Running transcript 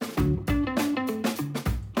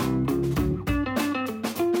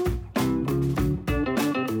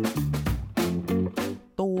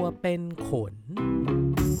เป็นขน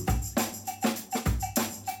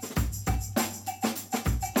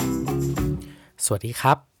สวัสดีค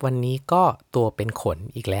รับวันนี้ก็ตัวเป็นขน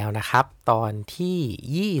อีกแล้วนะครับตอน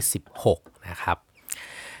ที่26นะครับ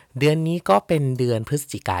เดือนนี้ก็เป็นเดือนพฤศ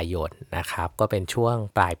จิกายนนะครับก็เป็นช่วง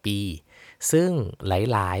ปลายปีซึ่งห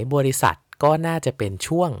ลายๆบริษัทก็น่าจะเป็น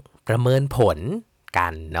ช่วงประเมินผลกั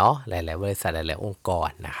นเนาะหลายๆบริษัทหลายๆองค์กร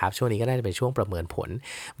นะครับช่วงนี้ก็น่าจะเป็นช่วงประเมินผล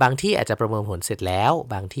บางที่อาจจะประเมินผลเสร็จแล้ว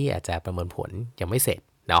บางที่อาจจะประเมินผลยังไม่เสร็จ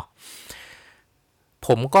เนาะผ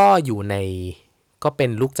มก็อยู่ในก็เป็น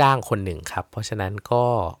ลูกจ้างคนหนึ่งครับเพราะฉะนั้น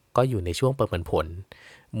ก็อยู่ในช่วงประเมินผล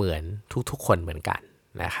เหมือนทุกๆคนเหมือนกัน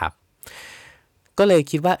นะครับก็เลย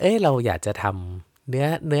คิดว่าเราอยากจะทำเ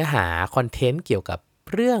นื้อหาคอนเทนต์เกี่ยวกับ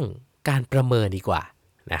เรื่องการประเมินดีกว่า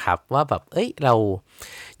นะครับว่าแบบเรา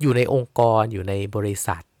อยู่ในองค์กรอยู่ในบริ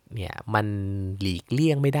ษัทเนี่ยมันหลีกเลี่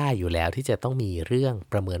ยงไม่ได้อยู่แล้วที่จะต้องมีเรื่อง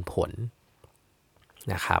ประเมินผล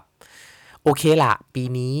นะครับโอเคละปี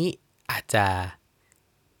นี้อาจจะ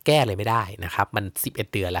แก้อะไรไม่ได้นะครับมัน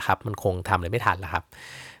11เดือนแล้วครับมันคงทำอะไรไม่ทันแล้วครับ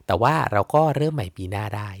แต่ว่าเราก็เริ่มใหม่ปีหน้า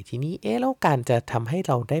ได้ทีนี้แล้วการจะทำให้เ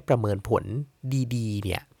ราได้ประเมินผลดีๆเ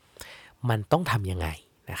นี่ยมันต้องทำยังไง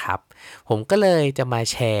นะครับผมก็เลยจะมา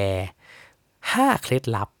แชร์5เคล็ด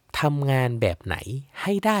ลับทำงานแบบไหนใ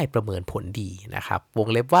ห้ได้ประเมินผลดีนะครับวง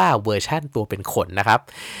เล็บว่าเวอร์ชั่นตัวเป็นขนนะครับ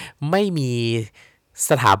ไม่มี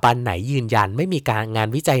สถาบันไหนยืนยันไม่มีการงาน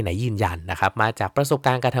วิจัยไหนยืนยันนะครับมาจากประสบก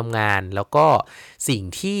ารณ์การทำงานแล้วก็สิ่ง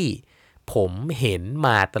ที่ผมเห็นม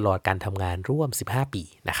าตลอดการทำงานร่วม15ปี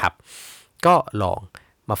นะครับก็ลอง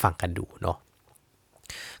มาฟังกันดูเนาะ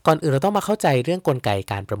ก่อนอื่นเราต้องมาเข้าใจเรื่องกลไก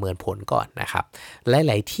การประเมินผลก่อนนะครับห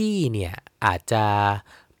ลายๆที่เนี่ยอาจจะ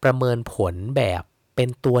ประเมินผลแบบเป็น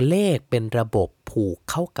ตัวเลขเป็นระบบผูก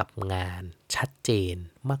เข้ากับงานชัดเจน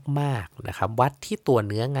มากๆนะครับวัดที่ตัว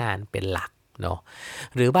เนื้องานเป็นหลักเนาะ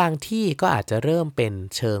หรือบางที่ก็อาจจะเริ่มเป็น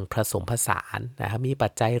เชิงผสมผสานนะครับมีปั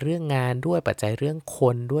จจัยเรื่องงานด้วยปัจจัยเรื่องค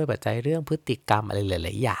นด้วยปัจจัยเรื่องพฤติกรรมอะไรหล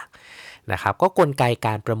ายๆอย่างนะครับก็กลไกก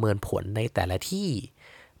ารประเมินผลในแต่ละที่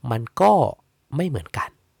มันก็ไม่เหมือนกัน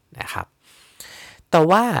นะครับแต่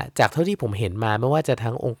ว่าจากเท่าที่ผมเห็นมาไม่ว่าจะ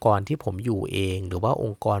ทั้งองค์กรที่ผมอยู่เองหรือว่าอ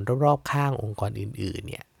งค์กรรอบๆข้างองค์กรอื่นๆ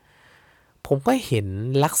เนี่ยผมก็เห็น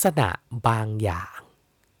ลักษณะบางอย่าง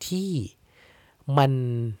ที่มัน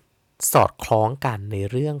สอดคล้องกันใน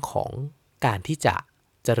เรื่องของการที่จะ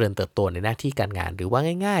เจริญเติบโตในหน้าที่การงานหรือว่า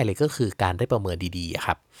ง่ายๆเลยก็คือการได้ประเมินดีๆค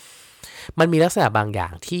รับมันมีลักษณะบางอย่า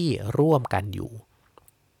งที่ร่วมกันอยู่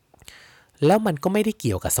แล้วมันก็ไม่ได้เ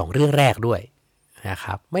กี่ยวกับ2เรื่องแรกด้วยนะค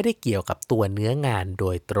รับไม่ได้เกี่ยวกับตัวเนื้องานโด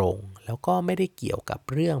ยตรงแล้วก็ไม่ได้เกี่ยวกับ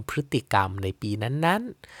เรื่องพฤติกรรมในปีนั้น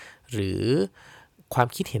ๆหรือความ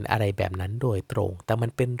คิดเห็นอะไรแบบนั้นโดยตรงแต่มัน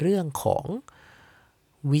เป็นเรื่องของ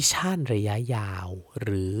วิชั่นระยะยาวห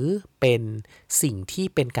รือเป็นสิ่งที่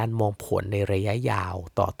เป็นการมองผลในระยะยาว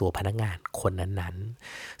ต่อตัวพนักงานคนนั้น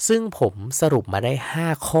ๆซึ่งผมสรุปมาได้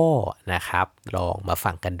5ข้อนะครับลองมา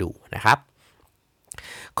ฟังกันดูนะครับ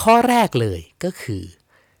ข้อแรกเลยก็คือ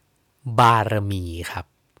บารมีครับ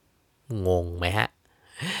งงไหมฮะ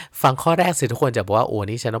ฟังข้อแรกเสร็จทุกคนจะบอกว่าโอ้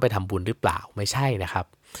นี่ฉันต้องไปทำบุญหรือเปล่าไม่ใช่นะครับ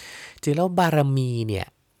จริงแล้วบารมีเนี่ย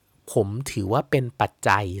ผมถือว่าเป็นปัจ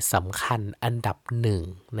จัยสำคัญอันดับหนึ่ง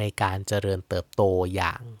ในการเจริญเติบโตอ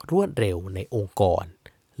ย่างรวดเร็วในองค์กร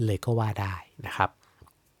เลยก็ว่าได้นะครับ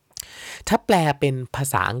ถ้าแปลเป็นภา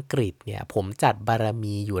ษาอังกฤษเนี่ยผมจัดบาร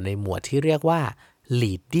มีอยู่ในหมวดที่เรียกว่า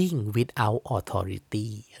leading without authority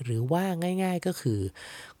หรือว่าง่ายๆก็คือ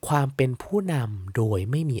ความเป็นผู้นำโดย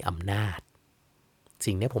ไม่มีอำนาจ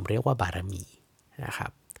สิ่งนี้ผมเรียกว่าบารมีนะครั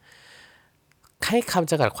บให้คำ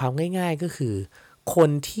จำกัดความง่ายๆก็คือคน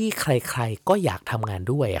ที่ใครๆก็อยากทำงาน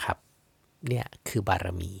ด้วยครับเนี่ยคือบาร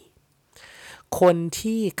มีคน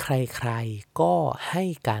ที่ใครๆก็ให้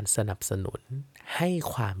การสนับสนุนให้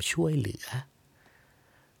ความช่วยเหลือ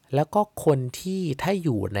แล้วก็คนที่ถ้าอ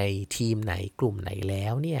ยู่ในทีมไหนกลุ่มไหนแล้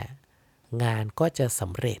วเนี่ยงานก็จะส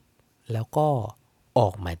ำเร็จแล้วก็ออ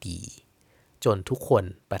กมาดีจนทุกคน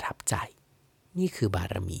ประทับใจนี่คือบา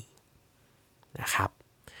รมีนะครับ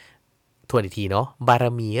ทวนอีกทีเนาะบาร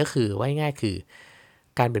มีก็คือว่าง่ายคือ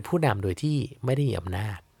การเป็นผู้นำโดยที่ไม่ได้มีอำนา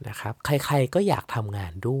จนะครับใครๆก็อยากทำงา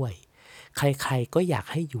นด้วยใครๆก็อยาก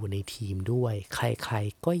ให้อยู่ในทีมด้วยใคร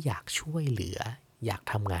ๆก็อยากช่วยเหลืออยาก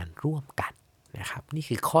ทำงานร่วมกันนะครับนี่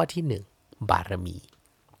คือข้อที่1บารมี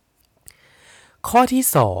ข้อที่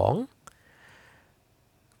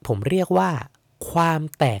2ผมเรียกว่าความ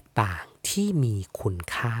แตกต่างที่มีคุณ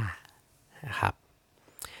ค่านะครับ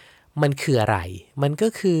มันคืออะไรมันก็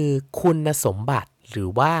คือคุณสมบัติหรือ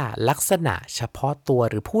ว่าลักษณะเฉพาะตัว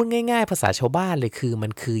หรือพูดง่ายๆภาษาชาวบ้านเลยคือมั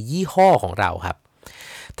นคือยี่ห้อของเราครับ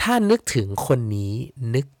ถ้านึกถึงคนนี้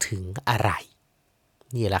นึกถึงอะไร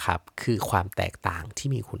นี่แหละครับคือความแตกต่างที่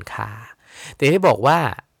มีคุณค่าแต่ที่บอกว่า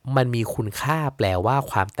มันมีคุณค่าแปลว่า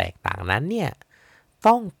ความแตกต่างนั้นเนี่ย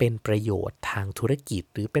ต้องเป็นประโยชน์ทางธุรกิจ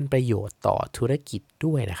หรือเป็นประโยชน์ต่อธุรกิจ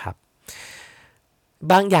ด้วยนะครับ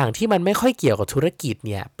บางอย่างที่มันไม่ค่อยเกี่ยวกับธุรกิจเ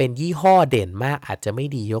นี่ยเป็นยี่ห้อเด่นมากอาจจะไม่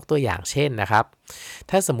ดียกตัวอย่างเช่นนะครับ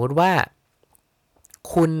ถ้าสมมุติว่า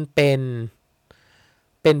คุณเ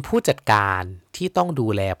ป็นผู้จัดการที่ต้องดู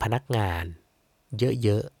แลพนักงานเย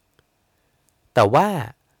อะๆแต่ว่า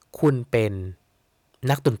คุณเป็น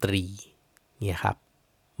นักดนตรีเนี่ยครับ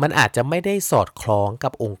มันอาจจะไม่ได้สอดคล้องกั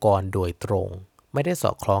บองค์กรโดยตรงไม่ได้ส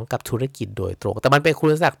อดคล้องกับธุรกิจโดยตรงแต่มันเป็นคุณ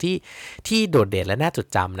ลักษณะที่โดดเด่นและน่าจด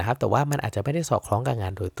จำนะครับแต่ว่ามันอาจจะไม่ได้สอดคล้องกับงา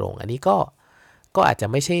นโดยตรงอันนี้ก็อาจจะ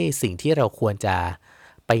ไม่ใช่สิ่งที่เราควรจะ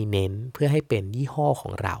ไปเน้นเพื่อให้เป็นยี่ห้อขอ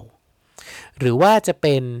งเราหรือว่าจะเ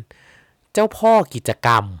ป็นเจ้าพ่อกิจก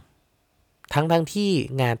รรมทั้งที่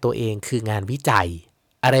งานตัวเองคืองานวิจัย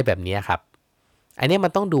อะไรแบบนี้ครับอันนี้มั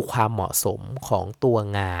นต้องดูความเหมาะสมของตัว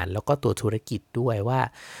งานแล้วก็ตัวธุรกิจด้วย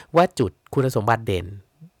ว่าจุดคุณสมบัติเด่น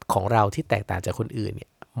ของเราที่แตกต่างจากคนอื่นเนี่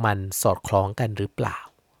ยมันสอดคล้องกันหรือเปล่า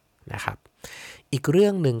นะครับอีกเรื่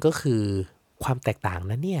องหนึ่งก็คือความแตกต่าง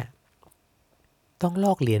นั้นเนี่ยต้องล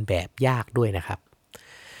อกเลียนแบบยากด้วยนะครับ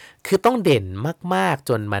คือต้องเด่นมากๆ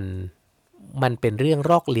จนมันเป็นเรื่อง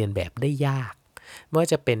ลอกเลียนแบบได้ยากไม่ว่า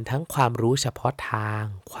จะเป็นทั้งความรู้เฉพาะทาง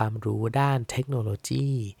ความรู้ด้านเทคโนโลยี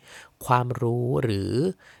ความรู้หรือ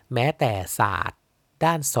แม้แต่ศาสตร์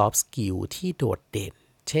ด้าน soft skill ที่โดดเด่น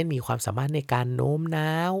เช่นมีความสามารถในการโน้ม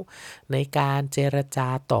น้าวในการเจรจา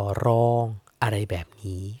ต่อรองอะไรแบบ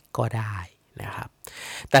นี้ก็ได้นะครับ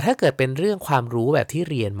แต่ถ้าเกิดเป็นเรื่องความรู้แบบที่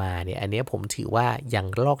เรียนมาเนี่ยอันนี้ผมถือว่ายัง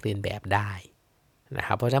ลอกเลียนแบบได้นะค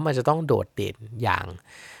รับเพราะฉะนั้นมันจะต้องโดดเด่นอย่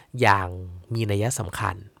างมีนัยสำคั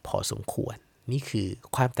ญพอสมควรนี่คือ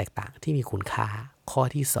ความแตกต่างที่มีคุณค่าข้อ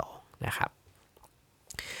ที่2นะครับ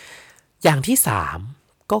อย่างที่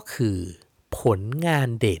3ก็คือผลงาน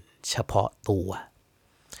เด่นเฉพาะตัว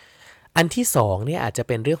อันที่2เนี่ยอาจจะเ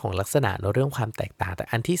ป็นเรื่องของลักษณะเรื่องความแตกต่างแต่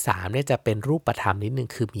อันที่3เนี่ยจะเป็นรูปธรรมนิดนึง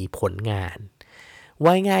คือมีผลงาน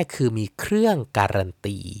ว่าง่ายคือมีเครื่องการัน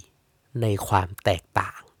ตีในความแตกต่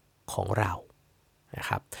างของเรานะ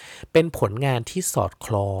ครับเป็นผลงานที่สอดค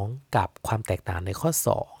ล้องกับความแตกต่างในข้อ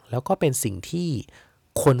2แล้วก็เป็นสิ่งที่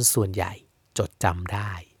คนส่วนใหญ่จดจำไ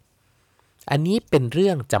ด้อันนี้เป็นเรื่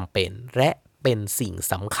องจำเป็นและเป็นสิ่ง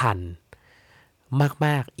สำคัญม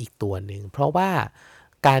ากๆอีกตัวหนึ่งเพราะว่า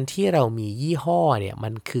การที่เรามียี่ห้อเนี่ยมั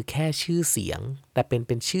นคือแค่ชื่อเสียงแต่เ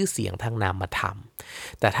ป็นชื่อเสียงทางนามธรรม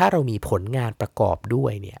แต่ถ้าเรามีผลงานประกอบด้ว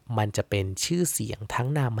ยเนี่ยมันจะเป็นชื่อเสียงทั้ง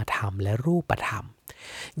นามธรรมและรูปธรรม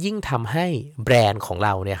ยิ่งทำให้แบรนด์ของเร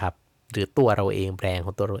าเนี่ยครับหรือตัวเราเองแบรนด์ข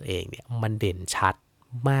องตัวเราเองเนี่ยมันเด่นชัด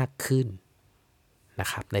มากขึ้นนะ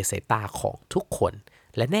ครับในสายตาของทุกคน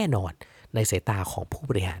และแน่นอนในสายตาของผู้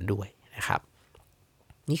บริหารด้วยนะครับ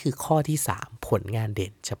นี่คือข้อที่3ผลงานเด่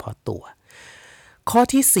นเฉพาะตัวข้อ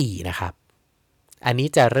ที่4นะครับอันนี้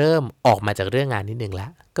จะเริ่มออกมาจากเรื่องงานนิดนึงแล้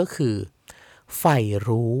วก็คือใฝ่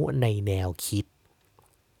รู้ในแนวคิด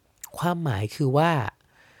ความหมายคือว่า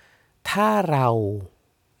ถ้าเรา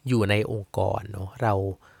อยู่ในองค์กรเนาะ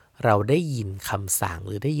เราได้ยินคำสั่งห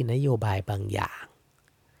รือได้ยินนโยบายบางอย่าง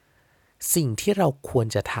สิ่งที่เราควร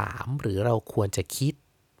จะถามหรือเราควรจะคิด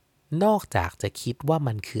นอกจากจะคิดว่า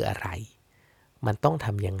มันคืออะไรมันต้องท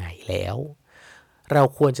ำยังไงแล้วเรา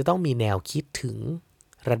ควรจะต้องมีแนวคิดถึง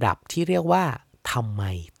ระดับที่เรียกว่าทำไม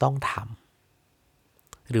ต้องท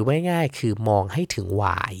ำหรือว่าง่ายคือมองให้ถึง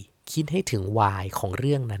why คิดให้ถึง why ของเ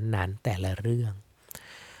รื่องนั้นๆแต่ละเรื่อง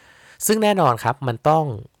ซึ่งแน่นอนครับมันต้อง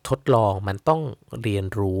ทดลองมันต้องเรียน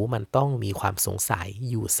รู้มันต้องมีความสงสัย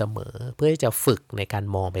อยู่เสมอเพื่อที่จะฝึกในการ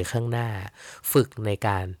มองไปข้างหน้าฝึกในก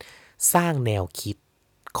ารสร้างแนวคิด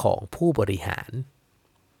ของผู้บริหาร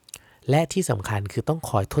และที่สำคัญคือต้อง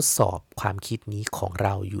คอยทดสอบความคิดนี้ของเร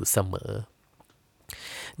าอยู่เสมอ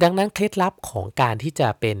ดังนั้นเคล็ดลับของการที่จะ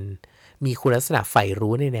มีคุณลักษณะใฝ่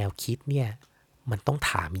รู้ในแนวคิดเนี่ยมันต้อง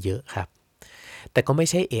ถามเยอะครับแต่ก็ไม่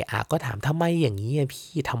ใช่ก็ถามทำไมอย่างนี้พี่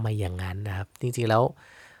ทำไมอย่างนั้นนะครับจริงๆแล้ว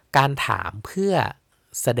การถามเพื่อ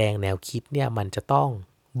แสดงแนวคิดเนี่ยมันจะต้อง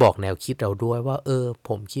บอกแนวคิดเราด้วยว่าผ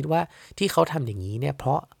มคิดว่าที่เขาทำอย่างนี้เนี่ยเพ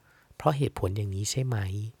ราะเหตุผลอย่างนี้ใช่ไหม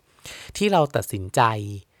ที่เราตัดสินใจ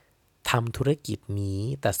ทำธุรกิจนี้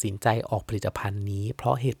ตัดสินใจออกผลิตภัณฑ์นี้เพร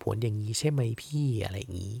าะเหตุผลอย่างนี้ใช่ไหมพี่อะไรอย่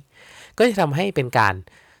างนี้ก็จะทำให้เป็นการ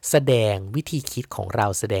แสดงวิธีคิดของเรา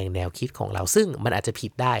แสดงแนวคิดของเราซึ่งมันอาจจะผิ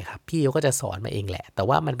ดได้ครับพี่เขาก็จะสอนมาเองแหละแต่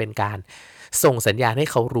ว่ามันเป็นการส่งสัญญาณให้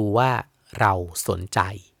เขารู้ว่าเราสนใจ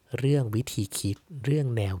เรื่องวิธีคิดเรื่อง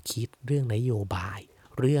แนวคิดเรื่องนโยบาย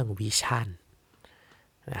เรื่องวิชั่น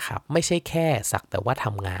นะครับไม่ใช่แค่สักแต่ว่าท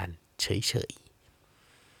ำงานเฉย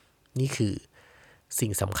ๆนี่คือ สิ่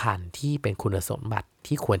งสำคัญที่เป็นคุณสมบัติ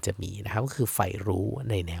ที่ควรจะมีนะครับก็คือใฝ่รู้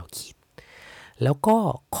ในแนวคิดแล้วก็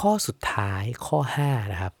ข้อสุดท้ายข้อ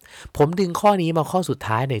5นะครับผมดึงข้อนี้มาข้อสุด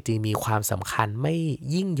ท้ายเนี่ยจึงมีความสำคัญไม่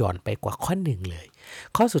ยิ่งหย่อนไปกว่าข้อ1เลย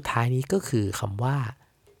ข้อสุดท้ายนี้ก็คือคำว่า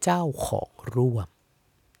เจ้าของร่วม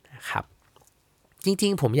นะครับจริ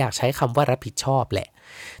งๆผมอยากใช้คำว่ารับผิดชอบแหละ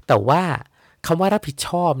แต่ว่าคำว่ารับผิดช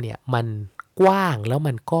อบเนี่ยมันกว้างแล้ว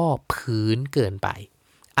มันก็พื้นเกินไป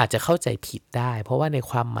อาจจะเข้าใจผิดได้เพราะว่าใน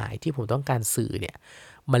ความหมายที่ผมต้องการสื่อเนี่ย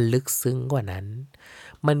มันลึกซึ้งกว่านั้น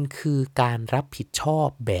มันคือการรับผิดชอบ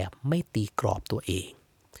แบบไม่ตีกรอบตัวเอง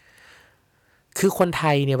คือคนไท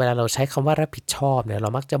ยเนี่ยเวลาเราใช้คำว่ารับผิดชอบเนี่ยเรา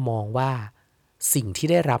มักจะมองว่าสิ่งที่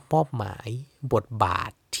ได้รับมอบหมายบทบา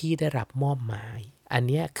ทที่ได้รับมอบหมายอัน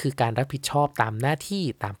นี้คือการรับผิดชอบตามหน้าที่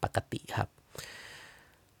ตามปกติครับ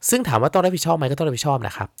ซึ่งถามว่าต้องรับผิดชอบไหมก็ต้องรับผิดชอบน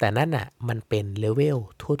ะครับแต่นั่นน่ะมันเป็นเลเวล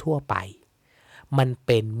ทั่วๆไปมันเ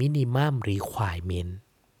ป็นมินิมัมรีควายเมนต์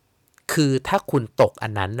คือถ้าคุณตกอั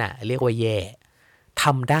นนั้นน่ะเรียกว่าแย่ท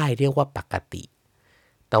ำได้เรียกว่าปกติ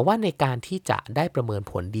แต่ว่าในการที่จะได้ประเมิน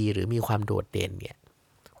ผลดีหรือมีความโดดเด่นเนี่ย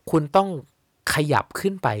คุณต้องขยับ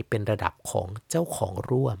ขึ้นไปเป็นระดับของเจ้าของ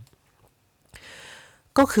ร่วม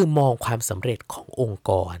ก็คือมองความสำเร็จขององค์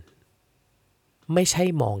กรไม่ใช่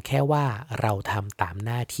มองแค่ว่าเราทำตามห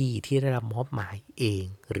น้าที่ที่ได้รับมอบหมายเอง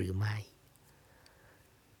หรือไม่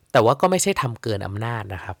แต่ว่าก็ไม่ใช่ทำเกินอำนาจ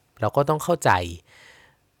นะครับเราก็ต้องเข้าใจ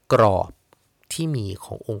กรอบที่มีข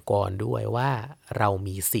ององค์กรด้วยว่าเรา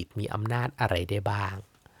มีสิทธิ์มีอำนาจอะไรได้บ้าง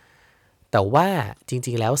แต่ว่าจ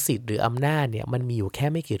ริงๆแล้วสิทธิ์หรืออำนาจเนี่ยมันมีอยู่แค่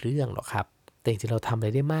ไม่กี่เรื่องหรอกครับแต่จริงๆเราทำอะไร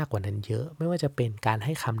ได้มากกว่านั้นเยอะไม่ว่าจะเป็นการใ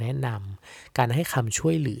ห้คำแนะนำการให้คำช่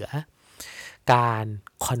วยเหลือการ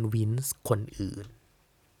คอนวินส์คนอื่น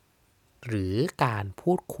หรือการ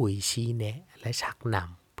พูดคุยชี้แนะและชักน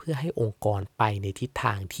ำเพื่อให้องค์กรไปในทิศท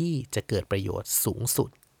างที่จะเกิดประโยชน์สูงสุด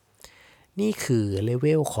นี่คือเลเว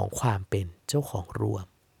ลของความเป็นเจ้าของร่วม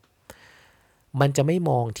มันจะไม่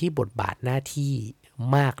มองที่บทบาทหน้าที่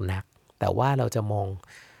มากนักแต่ว่าเราจะมอง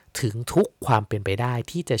ถึงทุกความเป็นไปได้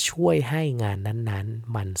ที่จะช่วยให้งานนั้น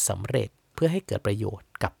ๆมันสำเร็จเพื่อให้เกิดประโยชน์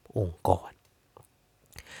กับองค์กร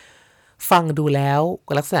ฟังดูแล้ว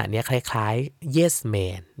ลักษณะนี้คล้ายๆ yes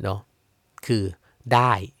man เนาะคือไ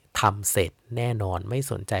ด้ทำเสร็จแน่นอนไม่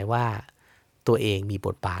สนใจว่าตัวเองมีบ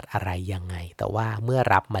ทบาทอะไรยังไงแต่ว่าเมื่อ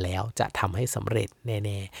รับมาแล้วจะทำให้สำเร็จแ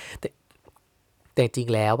น่ๆแต่จริง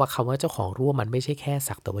แล้วว่าคำว่าเจ้าของร่วมมันไม่ใช่แค่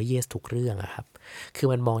สักแต่ว่า yes ทุกเรื่องอะครับคือ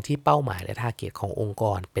มันมองที่เป้าหมายและทาร์เก็ตขององค์ก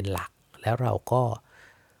รเป็นหลักแล้วเราก็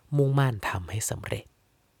มุ่งมั่นทำให้สำเร็จ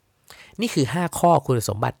นี่คือ5ข้อคุณ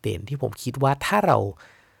สมบัติเด่นที่ผมคิดว่าถ้าเรา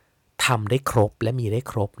ทำได้ครบและมีได้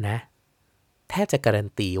ครบนะแทบจะการัน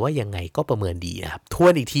ตีว่ายังไงก็ประเมินดีนะครับทว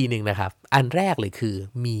นอีกทีหนึ่งนะครับอันแรกเลยคือ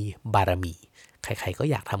มีบารมีใครๆก็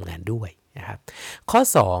อยากทำงานด้วยนะครับข้อ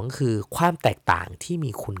2คือความแตกต่างที่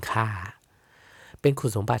มีคุณค่าเป็นคุณ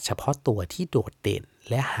สมบัติเฉพาะตัวที่โดดเด่น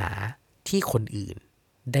และหาที่คนอื่น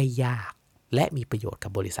ได้ยากและมีประโยชน์กั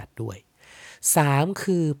บบริษัทด้วย3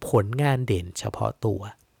คือผลงานเด่นเฉพาะตัว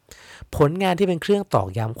ผลงานที่เป็นเครื่องตอก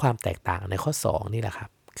ย้ำความแตกต่างในข้อ2นี่แหละครั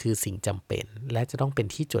บคือสิ่งจำเป็นและจะต้องเป็น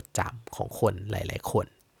ที่จดจำของคนหลายๆคน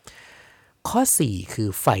ข้อ4คือ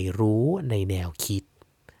ใฝ่รู้ในแนวคิด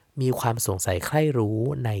มีความสงสัยใคร่รู้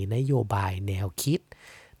ในนโยบายแนวคิด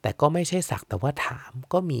แต่ก็ไม่ใช่สักแต่ว่าถาม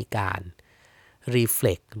ก็มีการ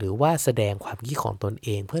reflect หรือว่าแสดงความคิดของตนเอ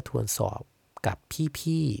งเพื่อทวนสอบกับ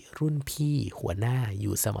พี่ๆรุ่นพี่หัวหน้าอ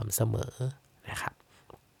ยู่สม่ำเสมอนะครับ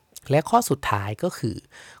และข้อสุดท้ายก็คือ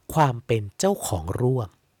ความเป็นเจ้าของร่วม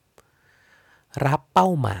รับเป้า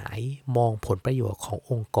หมายมองผลประโยชน์ของ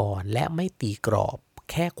องค์กรและไม่ตีกรอบ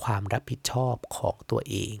แค่ความรับผิดชอบของตัว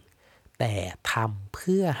เองแต่ทำเ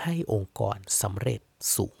พื่อให้องค์กรสำเร็จ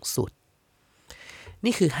สูงสุด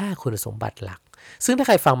นี่คือ5คุณสมบัติหลักซึ่งถ้าใ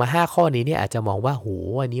ครฟังมา5ข้อนี้เนี่ยอาจจะมองว่าโห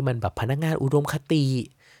อันนี้มันแบบพนักงานอุดมคติ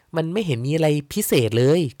มันไม่เห็นมีอะไรพิเศษเล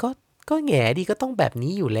ยก็แง่ดีก็ต้องแบบ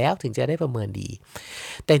นี้อยู่แล้วถึงจะได้ประเมินดี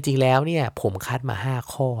แต่จริงแล้วเนี่ยผมคัดมา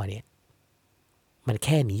5ข้อเนี่ยมันแ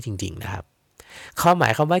ค่นี้จริงๆนะครับความหมา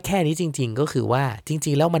ยคำว่าแค่นี้จริงๆก็คือว่าจ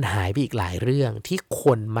ริงๆแล้วมันหายไปอีกหลายเรื่องที่ค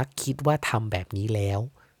นมักคิดว่าทำแบบนี้แล้ว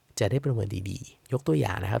จะได้ประเมินดีๆยกตัวอย่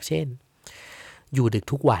างนะครับเช่นอยู่ดึก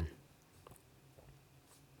ทุกวัน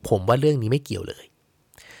ผมว่าเรื่องนี้ไม่เกี่ยวเลย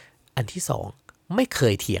อันที่2ไม่เค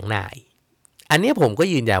ยเถียงนายอันนี้ผมก็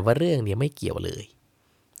ยืนยันว่าเรื่องนี้ไม่เกี่ยวเลย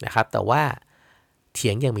นะครับแต่ว่าเถี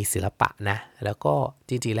ยงยังมีศิลปะนะแล้วก็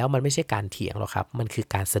จริงๆแล้วมันไม่ใช่การเถียงหรอกครับมันคือ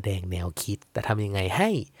การแสดงแนวคิดแต่ทำยังไงให้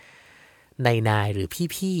นายหรือ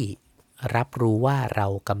พี่ๆรับรู้ว่าเรา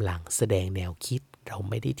กำลังแสดงแนวคิดเรา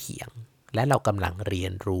ไม่ได้เถียงและเรากำลังเรีย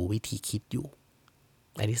นรู้วิธีคิดอยู่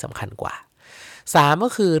อันนี้สำคัญกว่า3ก็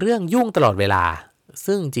คือเรื่องยุ่งตลอดเวลา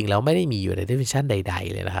ซึ่งจริงแล้วไม่ได้มีอยู่ใน definition ใด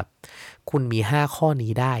ๆเลยนะครับคุณมี5ข้อ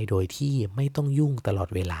นี้ได้โดยที่ไม่ต้องยุ่งตลอด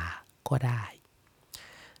เวลาก็ได้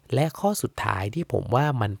และข้อสุดท้ายที่ผมว่า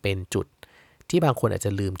มันเป็นจุดที่บางคนอาจจ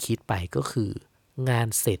ะลืมคิดไปก็คืองาน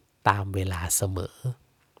เสร็จตามเวลาเสมอ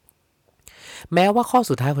แม้ว่าข้อ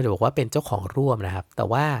สุดท้ายผมจะบอกว่าเป็นเจ้าของร่วมนะครับแต่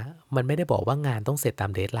ว่ามันไม่ได้บอกว่างานต้องเสร็จตา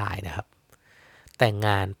มเดดไลน์นะครับแต่ง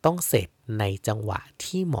านต้องเสร็จในจังหวะ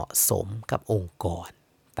ที่เหมาะสมกับองค์กร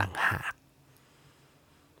ต่างหาก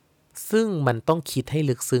ซึ่งมันต้องคิดให้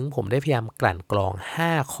ลึกซึ้งผมได้พยายามกลั่นกรอง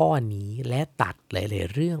5ข้อนี้และตัดหลาย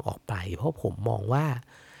ๆเรื่องออกไปเพราะผมมองว่า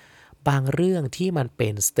บางเรื่องที่มันเป็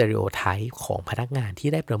นสเตอริโอไทป์ของพนักงานที่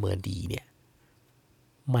ได้ประเมินดีเนี่ย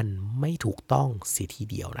มันไม่ถูกต้องเสียที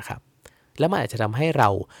เดียวนะครับแล้วมันอาจจะทำให้เรา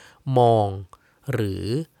มองหรือ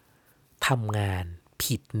ทำงาน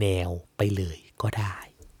ผิดแนวไปเลยก็ได้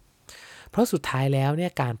เพราะสุดท้ายแล้วเนี่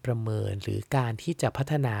ยการประเมินหรือการที่จะพั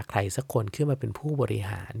ฒนาใครสักคนขึ้นมาเป็นผู้บริ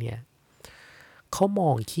หารเนี่ยเขาม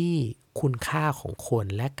องที่คุณค่าของคน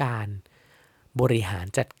และการบริหาร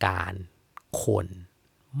จัดการคน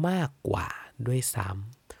มากกว่าด้วยซ้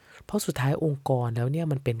ำเพราะสุดท้ายองค์กรแล้วเนี่ย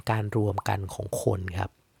มันเป็นการรวมกันของคนครั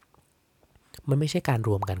บมันไม่ใช่การร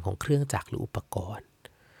วมกันของเครื่องจักรหรืออุปกรณ์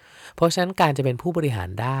เพราะฉะนั้นการจะเป็นผู้บริหาร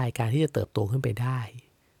ได้การที่จะเติบโตขึ้นไปได้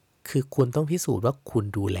คือคุณต้องพิสูจน์ว่าคุณ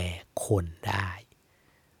ดูแลคนได้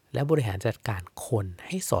และบริหารจัดการคนใ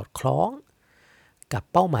ห้สอดคล้องกับ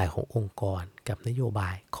เป้าหมายขององค์กรกับนโยบา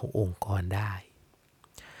ยขององค์กรได้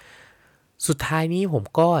สุดท้ายนี้ผม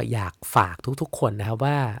ก็อยากฝากทุกๆคนนะครับ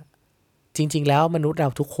ว่าจริงๆแล้วมนุษย์เรา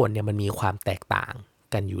ทุกคนเนี่ยมันมีความแตกต่าง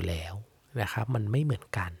กันอยู่แล้วนะครับมันไม่เหมือน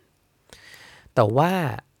กันแต่ว่า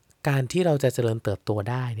การที่เราจะเจริญเติบโต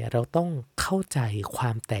ได้เนี่ยเราต้องเข้าใจคว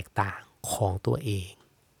ามแตกต่างของตัวเอง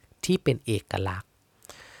ที่เป็นเอกลักษณ์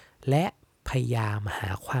และพยายามหา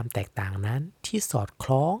ความแตกต่างนั้นที่สอดค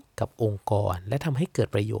ล้องกับองค์กรและทำให้เกิด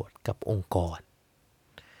ประโยชน์กับองค์กร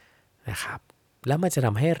นะครับแล้วมันจะท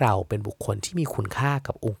ำให้เราเป็นบุคคลที่มีคุณค่า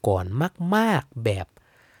กับองค์กรมากๆแ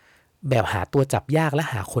บบหาตัวจับยากและ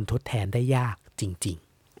หาคนทดแทนได้ยากจริง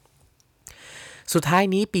ๆสุดท้าย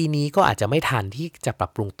นี้ปีนี้ก็อาจจะไม่ทันที่จะปรั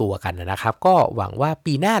บปรุงตัวกันนะครับก็หวังว่า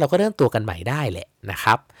ปีหน้าเราก็เริ่มตัวกันใหม่ได้แหละนะค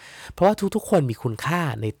รับเพราะว่าทุกๆคนมีคุณค่า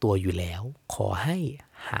ในตัวอยู่แล้วขอให้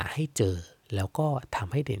หาให้เจอแล้วก็ท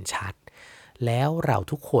ำให้เด่นชัดแล้วเรา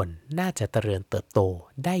ทุกคนน่าจะเจริญเติบโต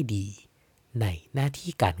ได้ดีในหน้า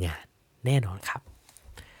ที่การงานแน่นอนครับ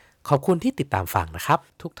ขอบคุณที่ติดตามฟังนะครับ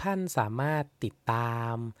ทุกท่านสามารถติดตา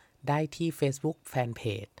มได้ที่ Facebook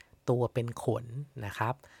Fanpage ตัวเป็นขนนะค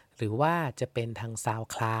รับหรือว่าจะเป็นทาง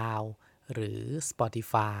SoundCloud หรือ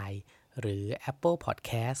Spotify หรือ Apple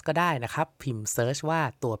Podcast ก็ได้นะครับพิมพ์เซิร์ชว่า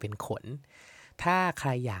ตัวเป็นขนถ้าใคร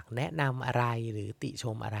อยากแนะนำอะไรหรือติช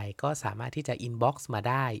มอะไรก็สามารถที่จะ inbox มา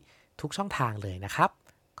ได้ทุกช่องทางเลยนะครับ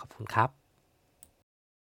ขอบคุณครับ